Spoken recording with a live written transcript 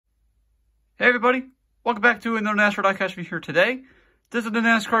Hey everybody, welcome back to another Nascar Diecast review here today. This is the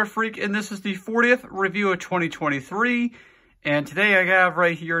Nascar Freak, and this is the 40th review of 2023. And today I have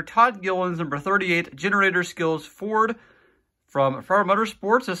right here Todd Gilliland's number 38 Generator Skills Ford from Ford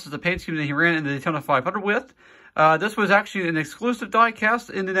Motorsports. This is the paint scheme that he ran in the Daytona 500 with. This was actually an exclusive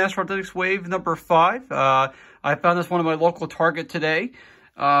diecast in the NASCAR Athletics Wave number 5. I found this one of my local Target today.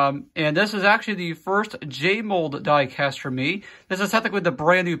 And this is actually the first J-mold diecast for me. This is technically the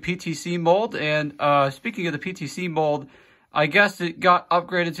brand new PTC mold. And speaking of the PTC mold, I guess it got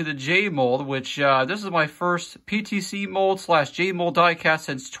upgraded to the J-mold, which this is my first PTC mold / J-mold diecast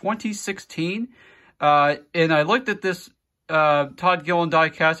since 2016. And I looked at this Todd Gilliland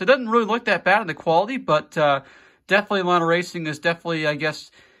diecast. It doesn't really look that bad in the quality, but definitely Atlanta Racing is definitely, I guess,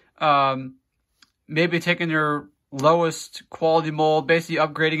 maybe taking their lowest quality mold, basically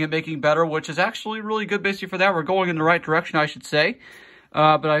upgrading it, making better, which is actually really good basically for that. We're going in the right direction, I should say.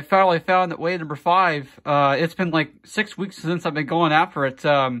 But I finally found that wave number 5, it's been like 6 weeks since I've been going after it.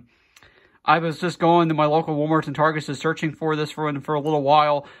 I was just going to my local Walmarts and Targets just searching for this for a little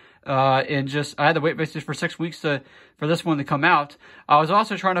while. And just, I had to wait basically for 6 weeks for this one to come out. I was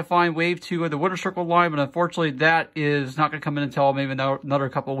also trying to find Wave 2 of the Winter Circle line, but unfortunately that is not going to come in until maybe another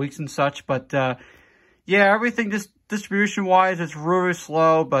couple of weeks and such. But, yeah, everything just distribution-wise, it's really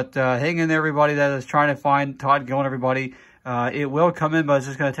slow, but hang in there, everybody that is trying to find Todd Gilliland, everybody. It will come in, but it's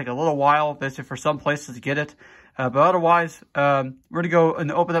just going to take a little while, basically, for some places to get it. But otherwise, we're going to go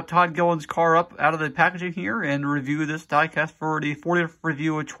and open up Todd Gilliland's car up out of the packaging here and review this diecast for the 40th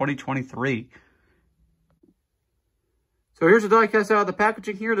review of 2023. So here's the diecast out of the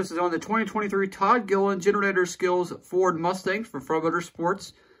packaging here. This is on the 2023 Todd Gilliland Generator Skills Ford Mustang for Ford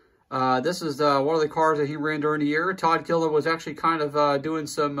Motorsports. This is one of the cars that he ran during the year. Todd Gilliland was actually kind of doing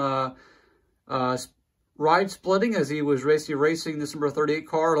some ride splitting as he was racing this number 38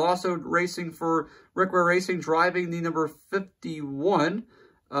 car, and also racing for Rick Ware Racing, driving the number 51.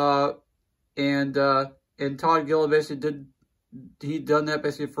 And Todd Gilliland basically he'd done that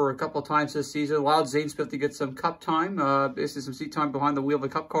basically for a couple of times this season. Allowed Zane Smith to get some cup time, basically some seat time behind the wheel of the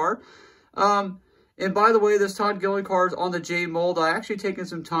cup car. And by the way, this Todd Gilliland car is on the J mold. I actually taken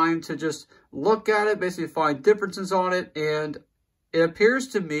some time to just look at it, basically find differences on it, and it appears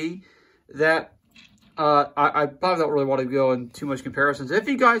to me that I probably don't really want to go in too much comparisons. If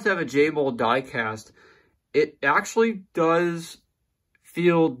you guys have a J mold diecast, it actually does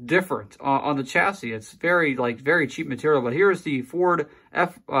feel different on the chassis. It's very cheap material. But here's the Ford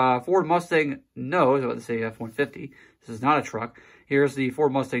Mustang nose. I was about to say F-150. This is not a truck. Here's the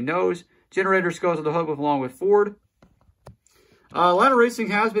Ford Mustang nose. Generators goes on the hood along with Ford. Atlanta Racing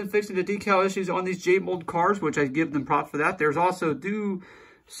has been fixing the decal issues on these J-mold cars, which I give them props for that. There's also,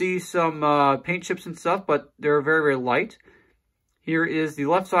 see some paint chips and stuff, but they're very, very light. Here is the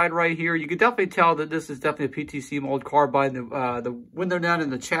left side right here. You can definitely tell that this is definitely a PTC mold car by the window down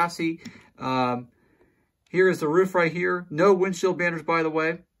in the chassis. Here is the roof right here. No windshield banners, by the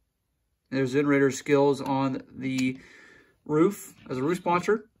way. There's Generator Skills on the roof as a roof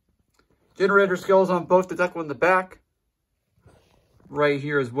sponsor. Generator Skills on both the decal and the back. Right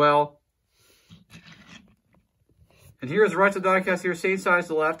here as well. And here's the right side diecast here, same size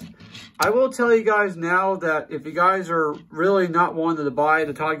to the left. I will tell you guys now that if you guys are really not wanting to buy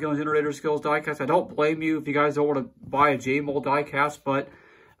the Todd Gilliland Generator Skills diecast, I don't blame you if you guys don't want to buy a J-mold diecast, but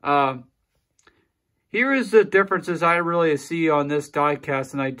here is the differences I really see on this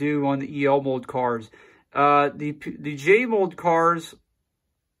diecast than I do on the EL mold cars. The J-mold cars,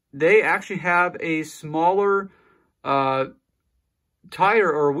 they actually have a smaller tire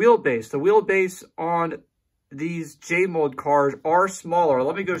or wheelbase. The wheelbase on these J-mold cars are smaller.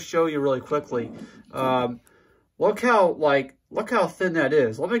 Let me go show you really quickly. Look how thin that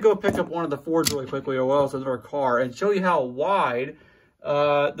is. Let me go pick up one of the Fords really quickly, or else another car, and show you how wide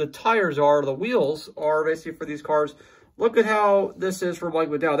the tires are. The wheels are basically for these cars. Look at how this is for Mike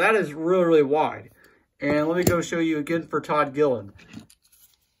McDowell. That is really, really wide. And let me go show you again for Todd Gilliland.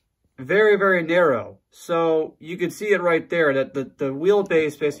 Very, very narrow. So you can see it right there that the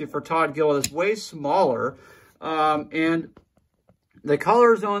wheelbase basically for Todd Gilliland is way smaller. And the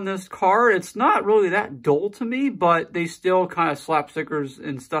colors on this car, it's not really that dull to me, but they still kind of slap stickers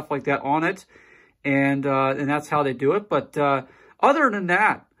and stuff like that on it. And that's how they do it. But other than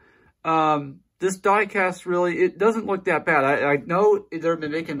that, this diecast really, it doesn't look that bad. I know they've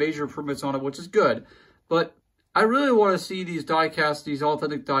been making major improvements on it, which is good. But I really want to see these diecasts, these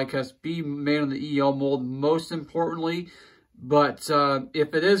authentic diecasts, be made on the EL mold, most importantly. But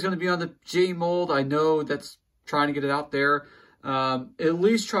if it is going to be on the J mold, I know that's trying to get it out there. At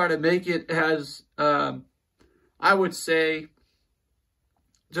least try to make it as, I would say,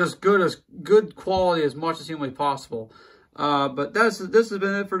 just good quality as much as humanly possible. But this has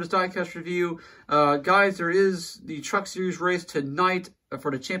been it for this diecast review. Guys, there is the Truck Series race tonight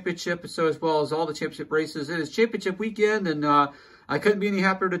for the championship, so as well as all the championship races. It is championship weekend, and I couldn't be any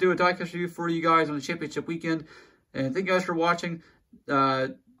happier to do a diecast review for you guys on the championship weekend. And thank you guys for watching.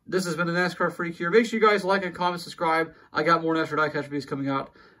 This has been the NASCAR Freak here. Make sure you guys like and comment, subscribe. I got more NASCAR diecast reviews coming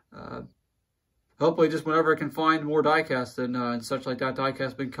out. Hopefully just whenever I can find more diecasts and such like that.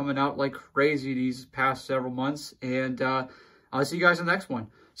 Diecast been coming out like crazy these past several months. And I'll see you guys in the next one.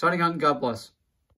 Signing out, and God bless.